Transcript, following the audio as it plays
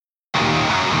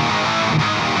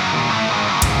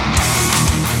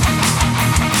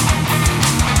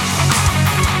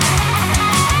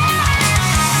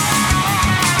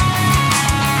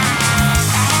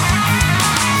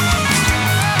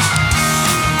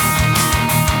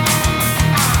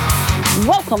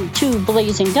welcome to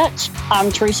Blazing Guts. I'm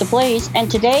Teresa Blaze,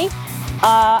 and today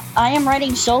I am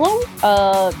writing solo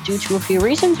due to a few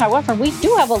reasons. However, we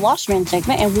do have a Lost Man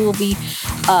segment, and we will be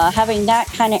having that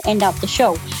kind of end out the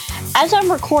show. As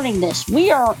I'm recording this, we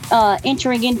are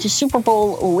entering into Super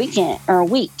Bowl week,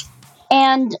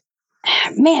 and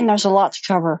man, there's a lot to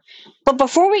cover. But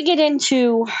before we get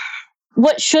into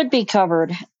what should be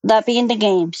covered, that being the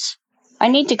games, I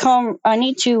need to comment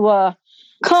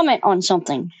on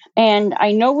something. And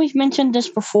I know we've mentioned this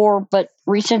before, but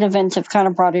recent events have kind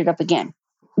of brought it up again.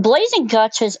 Blazing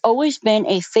Guts has always been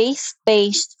a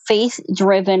faith-based,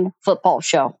 faith-driven football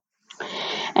show.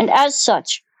 And as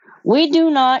such, we do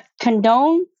not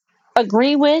condone,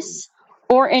 agree with,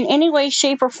 or in any way,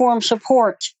 shape, or form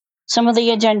support some of the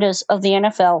agendas of the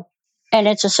NFL and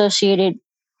its associated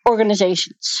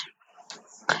organizations.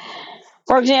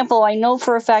 For example, I know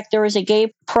for a fact there is a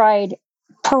gay pride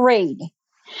parade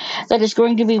that is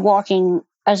going to be walking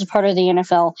as a part of the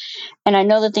NFL. And I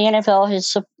know that the NFL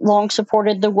has long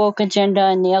supported the woke agenda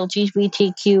and the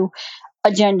LGBTQ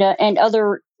agenda and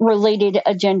other related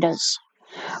agendas.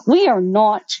 We are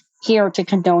not here to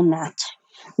condone that,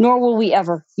 nor will we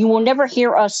ever. You will never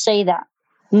hear us say that.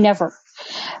 Never.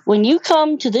 When you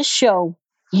come to this show,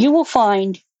 you will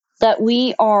find that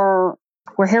we're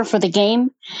here for the game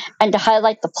and to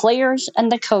highlight the players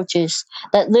and the coaches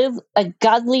that live a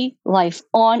godly life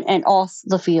on and off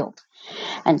the field.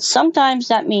 And sometimes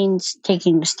that means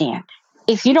taking a stand.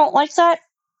 If you don't like that,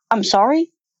 I'm sorry,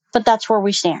 but that's where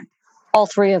we stand. All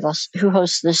three of us who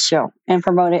host this show and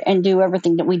promote it and do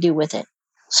everything that we do with it.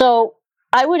 So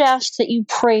I would ask that you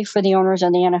pray for the owners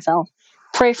of the NFL.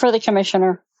 Pray for the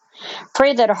commissioner.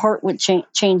 Pray that a heart would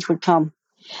change would come,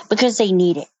 because they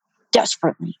need it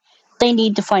desperately. They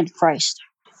need to find Christ.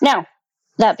 Now,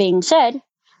 that being said,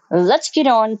 let's get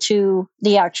on to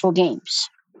the actual games.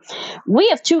 We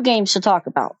have two games to talk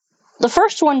about. The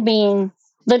first one being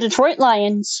the Detroit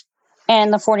Lions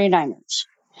and the 49ers.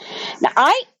 Now,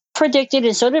 I predicted,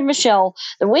 and so did Michelle,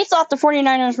 that we thought the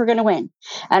 49ers were going to win.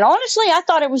 And honestly, I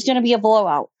thought it was going to be a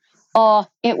blowout.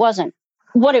 It wasn't.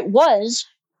 What it was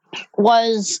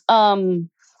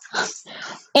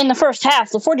in the first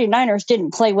half, the 49ers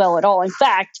didn't play well at all. In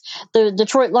fact, the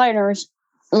Detroit Lions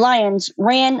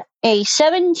ran a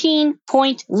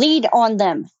 17-point lead on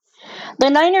them. The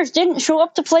Niners didn't show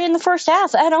up to play in the first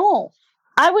half at all.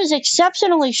 I was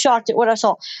exceptionally shocked at what I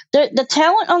saw. The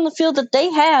talent on the field that they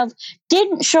have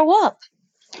didn't show up.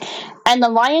 And the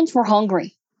Lions were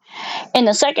hungry. In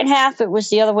the second half, it was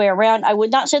the other way around. I would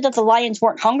not say that the Lions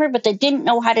weren't hungry, but they didn't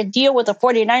know how to deal with a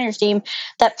 49ers team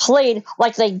that played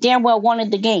like they damn well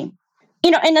wanted the game.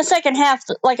 In the second half,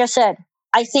 like I said,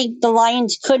 I think the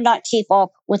Lions could not keep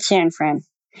up with San Fran.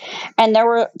 And there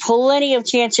were plenty of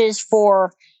chances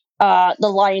for the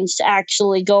Lions to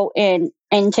actually go in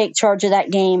and take charge of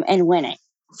that game and win it.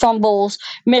 Fumbles,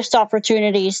 missed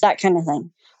opportunities, that kind of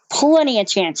thing. Plenty of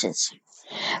chances.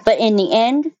 But in the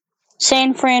end,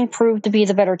 San Fran proved to be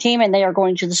the better team, and they are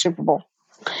going to the Super Bowl.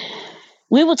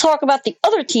 We will talk about the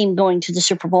other team going to the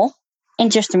Super Bowl in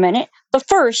just a minute. But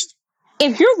first,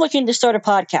 if you're looking to start a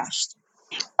podcast,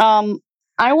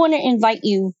 I want to invite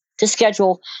you to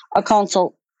schedule a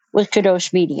consult with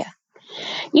Kadosh Media.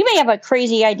 You may have a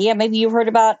crazy idea. Maybe you've heard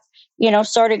about,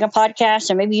 starting a podcast,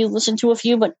 and maybe you listen to a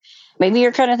few, but maybe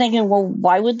you're kind of thinking, well,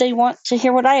 why would they want to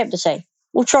hear what I have to say?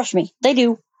 Well, trust me, they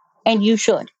do, and you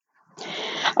should.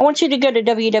 I want you to go to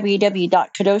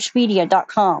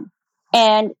www.kadoshmedia.com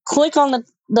and click on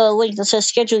the link that says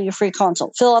schedule your free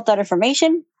consult. Fill out that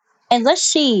information, and let's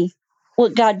see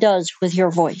what God does with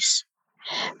your voice.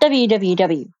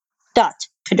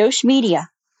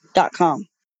 www.kadoshmedia.com.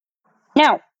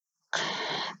 Now,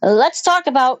 let's talk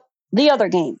about the other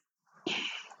game.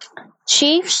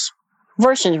 Chiefs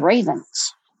versus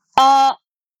Ravens. I'm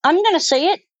going to say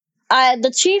it.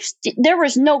 The Chiefs, there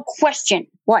was no question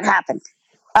what happened.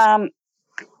 The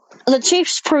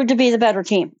Chiefs proved to be the better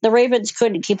team. The Ravens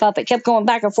couldn't keep up. It kept going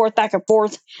back and forth.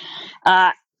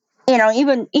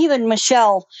 Even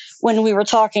Michelle, when we were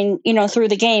talking, through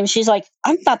the game, she's like,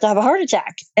 I'm about to have a heart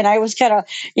attack. And I was kind of,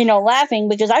 laughing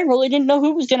because I really didn't know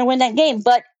who was going to win that game.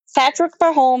 But Patrick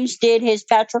Mahomes did his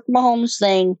Patrick Mahomes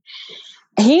thing.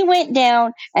 He went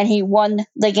down and he won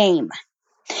the game.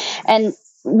 And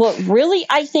what really,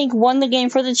 I think, won the game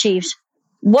for the Chiefs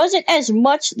wasn't as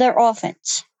much their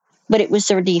offense, but it was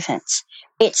their defense.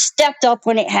 It stepped up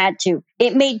when it had to.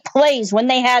 It made plays when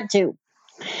they had to.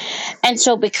 And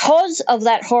so because of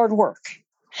that hard work,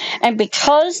 and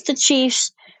because the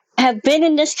Chiefs have been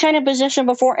in this kind of position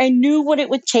before and knew what it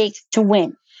would take to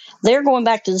win, they're going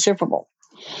back to the Super Bowl.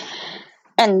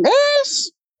 And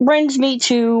this brings me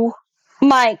to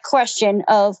my question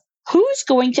of who's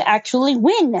going to actually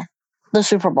win the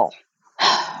Super Bowl.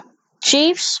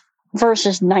 Chiefs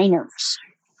versus Niners.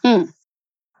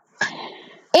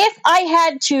 If I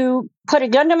had to put a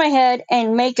gun to my head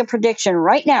and make a prediction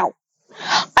right now,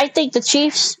 I think the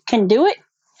Chiefs can do it,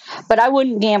 but I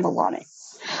wouldn't gamble on it.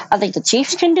 I think the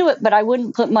Chiefs can do it, but I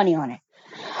wouldn't put money on it.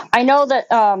 I know that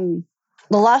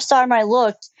the last time I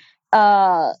looked,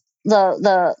 the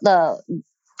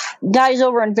guys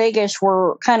over in Vegas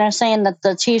were kind of saying that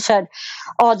the Chiefs had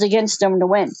odds against them to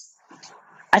win.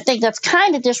 I think that's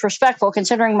kind of disrespectful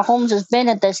considering Mahomes has been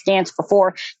at this dance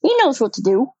before. He knows what to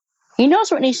do. He knows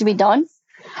what needs to be done.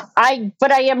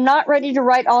 But I am not ready to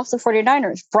write off the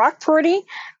 49ers. Brock Purdy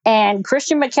and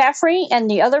Christian McCaffrey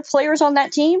and the other players on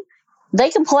that team, they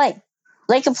can play.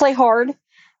 They can play hard.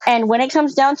 And when it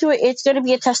comes down to it, it's going to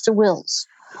be a test of wills.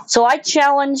 So I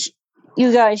challenge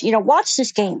you guys, watch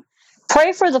this game.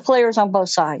 Pray for the players on both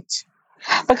sides.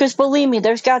 Because believe me,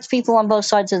 there's God's people on both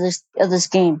sides of this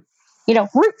game.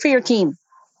 Root for your team.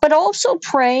 But also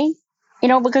pray,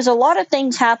 because a lot of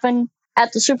things happen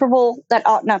at the Super Bowl that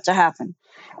ought not to happen.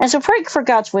 And so pray for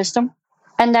God's wisdom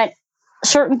and that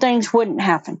certain things wouldn't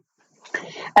happen.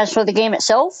 As for the game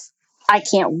itself, I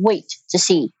can't wait to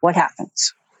see what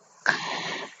happens.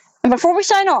 And before we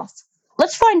sign off,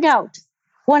 let's find out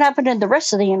what happened in the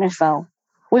rest of the NFL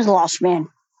with Lost Man.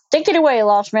 Take it away,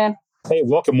 Lost Man. Hey,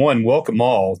 welcome one, welcome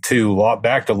all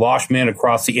back to Lost Man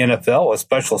Across the NFL, a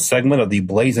special segment of the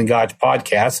Blazing Gods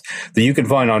podcast that you can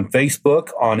find on Facebook,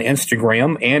 on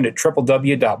Instagram, and at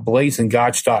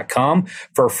www.blazinggods.com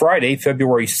for Friday,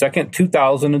 February 2nd,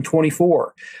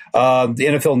 2024. The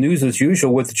NFL news as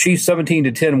usual with the Chiefs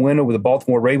 17-10 win over the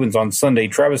Baltimore Ravens on Sunday.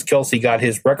 Travis Kelce got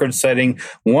his record-setting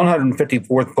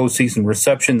 154th postseason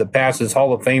reception that passes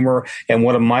Hall of Famer and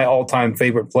one of my all-time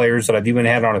favorite players that I've even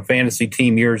had on a fantasy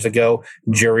team years ago,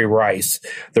 Jerry Rice.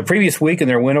 The previous week in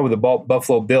their win over the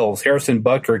Buffalo Bills, Harrison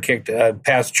Butker kicked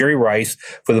past Jerry Rice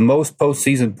for the most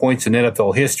postseason points in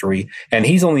NFL history, and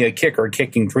he's only a kicker,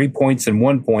 kicking 3 points and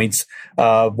 1 point,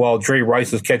 while Jerry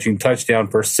Rice was catching touchdown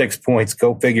for 6 points.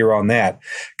 Go figure on that.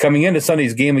 Coming into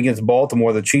Sunday's game against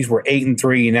Baltimore, the Chiefs were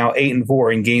 8-3, now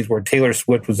 8-4 in games where Taylor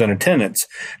Swift was in attendance.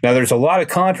 Now, there's a lot of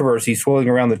controversy swirling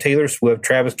around the Taylor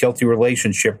Swift-Travis Kelce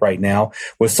relationship right now,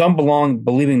 with some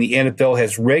believing the NFL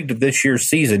has rigged this year's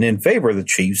season in favor of the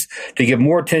Chiefs to give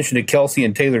more attention to Kelce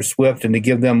and Taylor Swift and to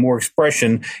give them more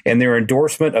expression in their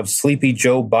endorsement of Sleepy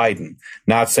Joe Biden.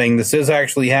 Not saying this is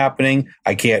actually happening.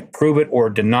 I can't prove it or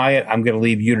deny it. I'm going to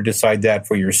leave you to decide that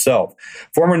for yourself.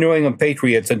 Former New England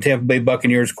Patriots and Tampa Bay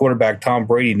Buccaneers quarterback Tom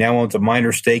Brady now owns a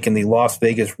minor stake in the Las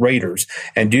Vegas Raiders.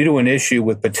 And due to an issue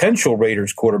with potential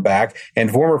Raiders quarterback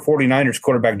and former 49ers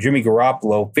quarterback Jimmy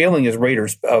Garoppolo failing his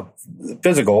Raiders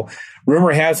physical,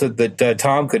 rumor has it that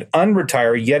Tom could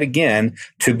unretire yet again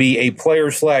to be a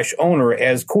player/owner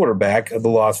as quarterback of the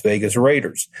Las Vegas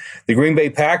Raiders. The Green Bay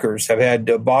Packers have had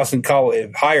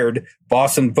hired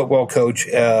Boston football coach,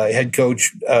 head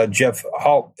coach Jeff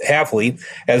Hafley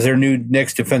as their new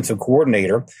next defensive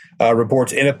coordinator.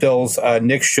 Reports NFL's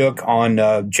Nick Shook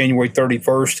on January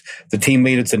 31st. The team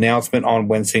made its announcement on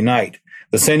Wednesday night.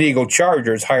 The San Diego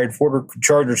Chargers hired former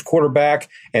Chargers quarterback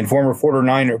and former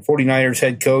 49ers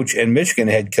head coach and Michigan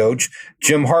head coach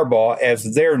Jim Harbaugh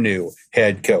as their new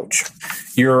head coach.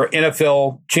 Your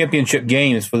NFL championship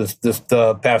games for this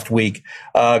past week.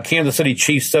 Kansas City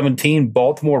Chiefs 17,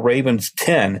 Baltimore Ravens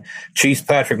 10. Chiefs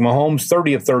Patrick Mahomes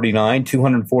 30 of 39,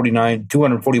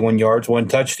 241 yards, 1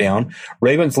 touchdown.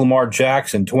 Ravens Lamar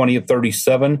Jackson 20 of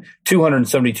 37,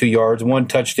 272 yards, 1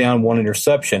 touchdown, 1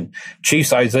 interception.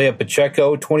 Chiefs Isaiah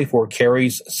Pacheco 24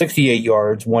 carries, 68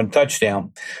 yards, 1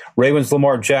 touchdown. Ravens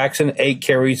Lamar Jackson 8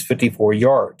 carries, 54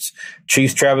 yards.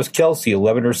 Chiefs Travis Kelce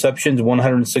 11 receptions,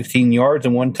 116 yards,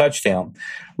 and 1 touchdown.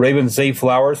 Ravens Zay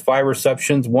Flowers 5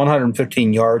 receptions,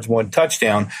 115 yards, 1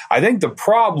 touchdown. I think the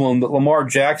problem that Lamar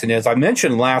Jackson is, I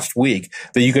mentioned last week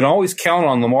that you can always count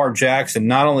on Lamar Jackson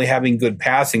not only having good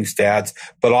passing stats,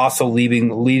 but also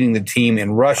leading the team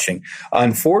in rushing.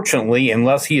 Unfortunately,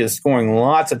 unless he is scoring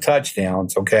lots of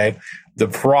touchdowns, okay, the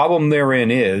problem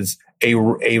therein is a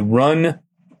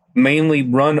mainly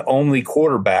run-only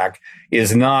quarterback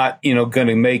is not, going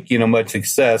to make, much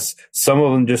success. Some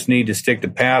of them just need to stick to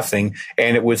passing,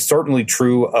 and it was certainly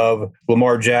true of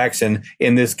Lamar Jackson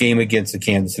in this game against the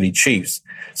Kansas City Chiefs.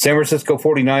 San Francisco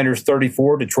 49ers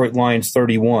 34, Detroit Lions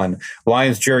 31.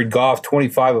 Lions Jared Goff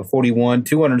 25 of 41,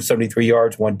 273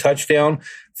 yards, 1 touchdown.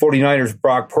 49ers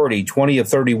Brock Purdy 20 of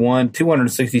 31,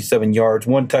 267 yards,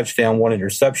 1 touchdown, 1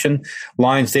 interception.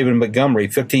 Lions David Montgomery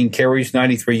 15 carries,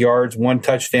 93 yards, 1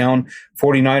 touchdown.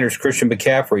 49ers Christian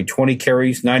McCaffrey, 20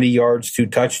 carries, 90 yards, 2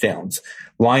 touchdowns.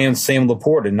 Lions Sam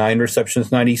Laporta, 9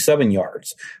 receptions, 97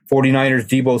 yards. 49ers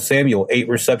Deebo Samuel, 8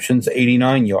 receptions,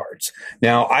 89 yards.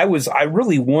 Now, I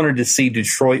really wanted to see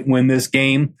Detroit win this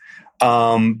game,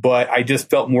 but I just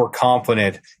felt more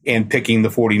confident in picking the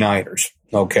 49ers.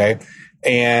 Okay.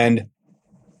 And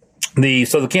the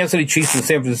Kansas City Chiefs and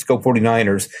San Francisco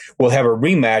 49ers will have a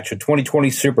rematch of 2020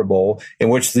 Super Bowl in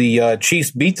which the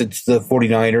Chiefs beat the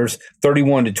 49ers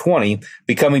 31-20,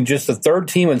 becoming just the third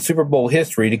team in Super Bowl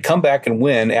history to come back and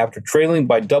win after trailing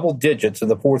by double digits in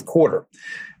the fourth quarter.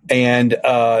 And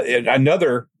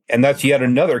that's yet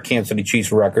another Kansas City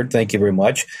Chiefs record. Thank you very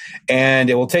much. And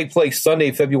it will take place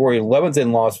Sunday, February 11th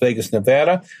in Las Vegas,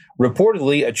 Nevada.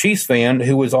 Reportedly, a Chiefs fan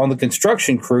who was on the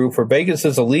construction crew for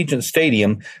Vegas's Allegiant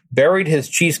Stadium buried his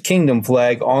Chiefs Kingdom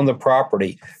flag on the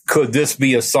property. Could this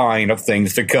be a sign of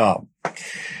things to come?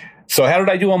 So how did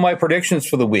I do on my predictions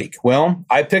for the week? Well,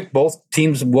 I picked both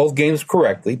games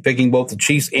correctly, picking both the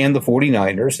Chiefs and the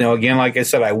 49ers. Now, again, like I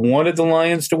said, I wanted the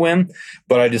Lions to win,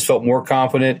 but I just felt more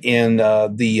confident in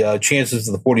the chances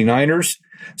of the 49ers.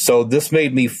 So this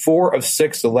made me 4 of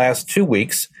 6 the last 2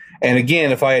 weeks. And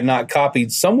again, if I had not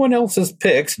copied someone else's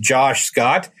picks, Josh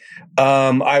Scott,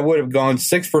 I would have gone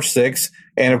 6 for 6.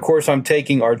 And, of course, I'm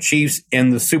taking our Chiefs in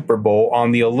the Super Bowl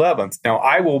on the 11th. Now,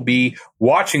 I will be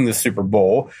watching the Super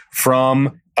Bowl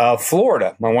from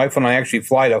Florida. My wife and I actually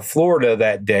fly to Florida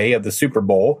that day of the Super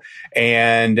Bowl.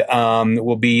 And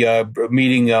we'll be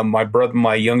meeting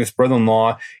my youngest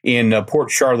brother-in-law in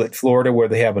Port Charlotte, Florida, where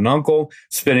they have an uncle,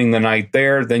 spending the night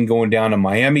there, then going down to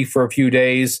Miami for a few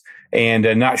days. And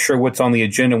not sure what's on the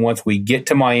agenda once we get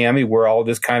to Miami. We're all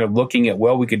just kind of looking at,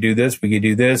 well, we could do this,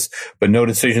 but no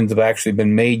decisions have actually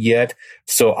been made yet.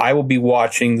 So I will be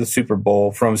watching the Super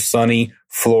Bowl from sunny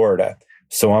Florida.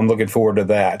 So I'm looking forward to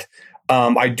that.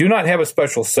 I do not have a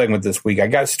special segment this week. I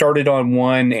got started on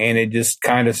one, and it just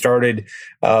kind of started.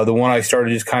 The one I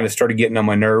started just kind of started getting on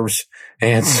my nerves,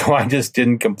 and so I just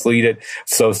didn't complete it.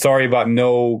 So sorry about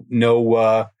no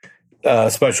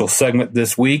special segment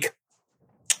this week.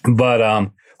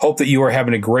 But hope that you are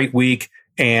having a great week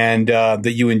and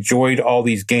that you enjoyed all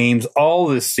these games all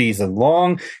this season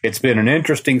long. It's been an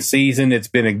interesting season. It's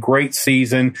been a great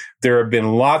season. There have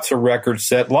been lots of records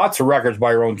set, lots of records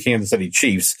by our own Kansas City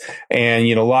Chiefs, and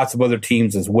lots of other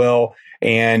teams as well.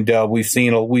 And we've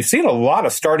seen a lot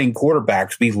of starting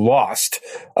quarterbacks be lost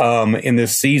in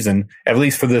this season, at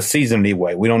least for this season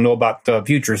anyway. We don't know about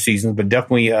future seasons, but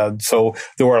definitely. So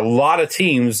there were a lot of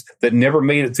teams that never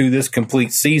made it through this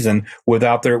complete season with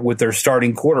their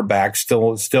starting quarterbacks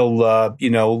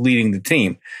still leading the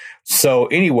team. So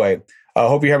anyway, I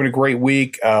hope you're having a great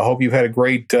week. I hope you've had a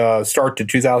great start to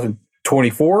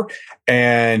 2024,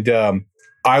 and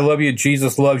I love you.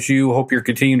 Jesus loves you. Hope you're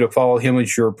continuing to follow him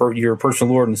as your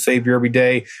personal Lord and Savior every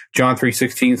day. John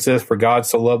 3:16 says, "For God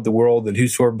so loved the world that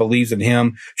whosoever believes in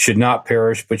him should not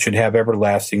perish, but should have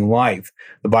everlasting life."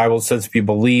 The Bible says if you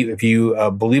believe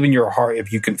in your heart,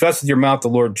 if you confess with your mouth the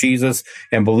Lord Jesus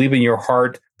and believe in your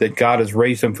heart that God has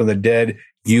raised him from the dead,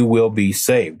 you will be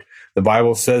saved. The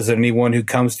Bible says that anyone who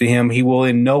comes to him, he will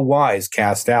in no wise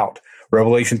cast out.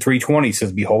 Revelation 3:20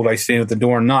 says, "Behold, I stand at the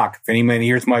door and knock. If any man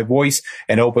hears my voice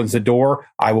and opens the door,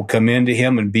 I will come into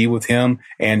him and be with him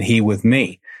and he with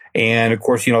me." And of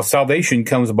course, salvation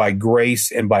comes by grace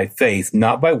and by faith,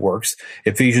 not by works.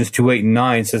 Ephesians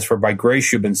 2:8-9 says, "For by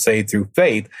grace you've been saved through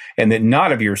faith, and that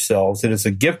not of yourselves. It is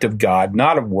a gift of God,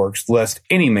 not of works, lest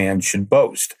any man should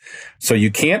boast." So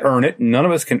you can't earn it. None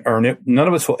of us can earn it. None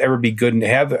of us will ever be good and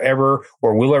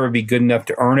will ever be good enough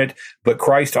to earn it. But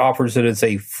Christ offers it as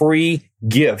a free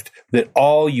gift that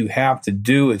all you have to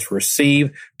do is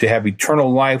receive, to have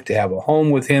eternal life, to have a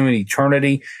home with him in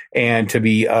eternity, and to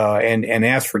be and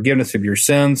ask forgiveness of your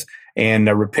sins and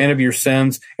repent of your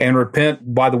sins. And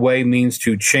repent, by the way, means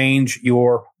to change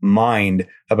your mind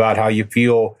about how you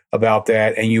feel about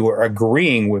that, and you are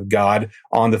agreeing with God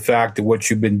on the fact that what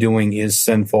you've been doing is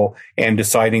sinful and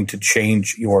deciding to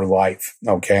change your life.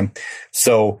 Okay.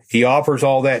 So he offers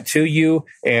all that to you.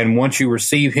 And once you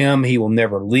receive him, he will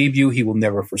never leave you. He will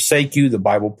never forsake you. The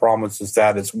Bible promises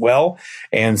that as well.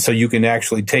 And so you can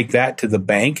actually take that to the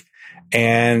bank.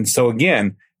 And so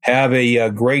again, have a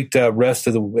great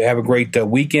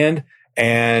weekend.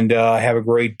 And have a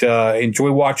great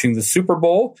enjoy watching the Super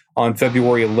Bowl on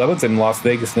February 11th in Las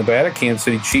Vegas, Nevada. Kansas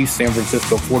City Chiefs, San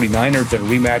Francisco 49ers in a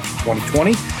rematch in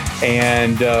 2020.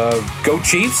 And go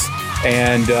Chiefs,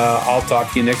 and I'll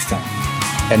talk to you next time.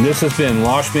 And this has been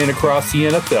Lost Man Across the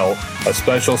NFL, a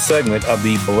special segment of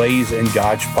the Blaze and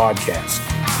Gotch podcast.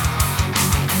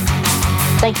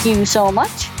 Thank you so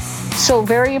much. So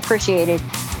very appreciated.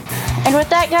 And with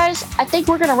that, guys, I think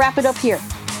we're going to wrap it up here.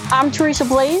 I'm Teresa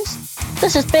Blaze.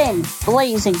 This has been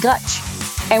Blaze and Gutch,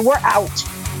 and we're out.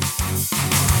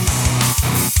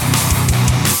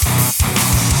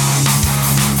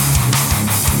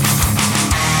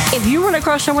 If you run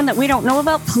across someone that we don't know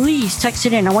about, please text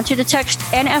it in. I want you to text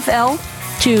NFL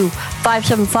to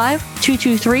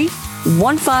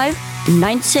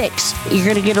 575-223-1596. You're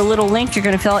going to get a little link. You're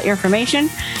going to fill out your information.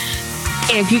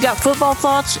 And if you got football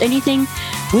thoughts, anything,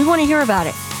 we want to hear about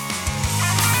it.